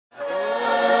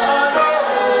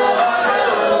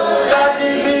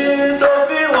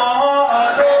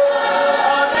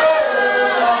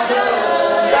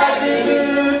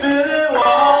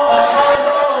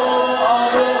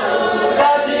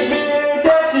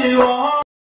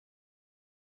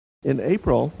In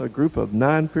April, a group of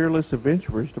 9 fearless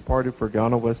adventurers departed for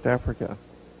Ghana, West Africa.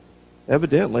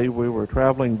 Evidently, we were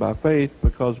traveling by faith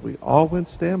because we all went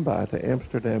standby to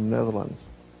Amsterdam, Netherlands.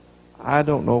 I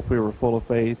don't know if we were full of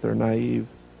faith or naive,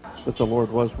 but the Lord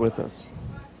was with us.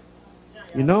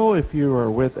 You know, if you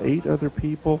are with 8 other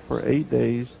people for 8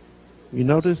 days, you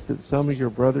notice that some of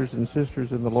your brothers and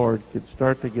sisters in the Lord could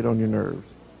start to get on your nerves.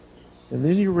 And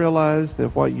then you realize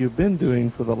that what you've been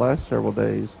doing for the last several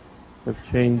days have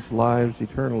changed lives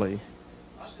eternally.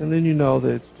 And then you know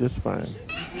that it's just fine.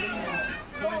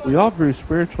 We all grew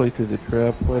spiritually through the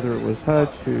trip, whether it was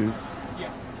Hutch, who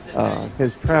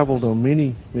has traveled on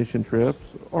many mission trips,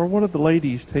 or one of the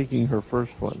ladies taking her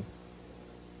first one.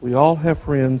 We all have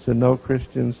friends and know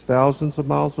Christians thousands of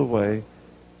miles away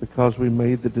because we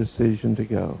made the decision to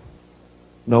go.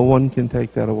 No one can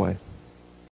take that away.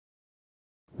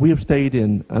 We have stayed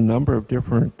in a number of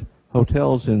different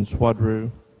hotels in Swadru,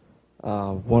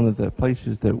 one of the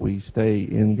places that we stay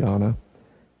in Ghana.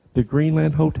 The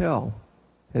Greenland Hotel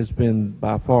has been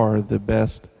by far the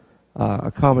best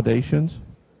accommodations,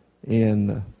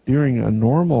 and during a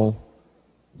normal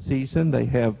season they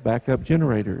have backup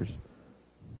generators.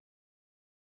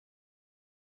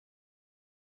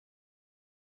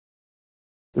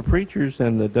 The preachers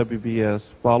and the WBS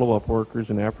follow-up workers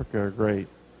in Africa are great.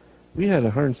 We had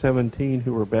 117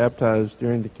 who were baptized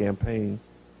during the campaign.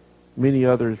 Many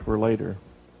others were later.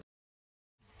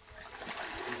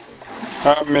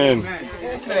 Amen.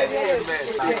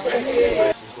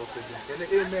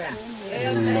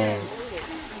 Amen.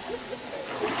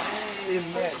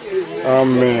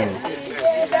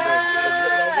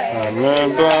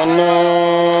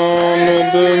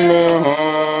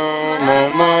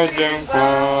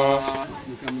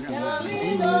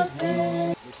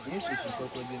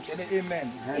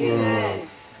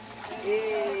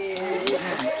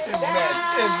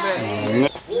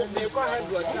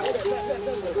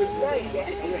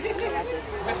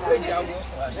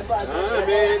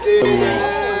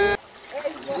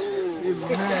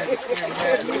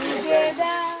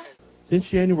 Since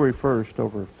January 1st,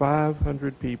 over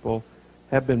 500 people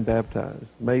have been baptized.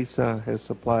 Mesa has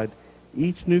supplied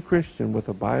each new Christian with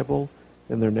a Bible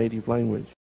in their native language.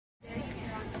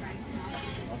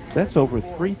 That's over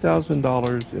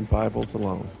 $3,000 in Bibles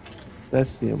alone.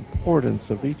 That's the importance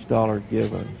of each dollar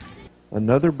given.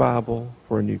 Another Bible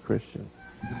for a new Christian.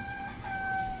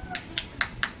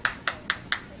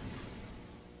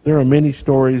 There are many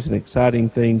stories and exciting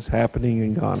things happening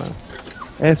in Ghana.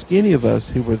 Ask any of us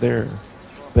who were there.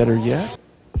 Better yet,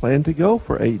 plan to go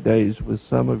for 8 days with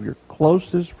some of your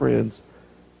closest friends,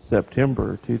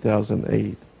 September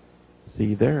 2008. See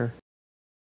you there.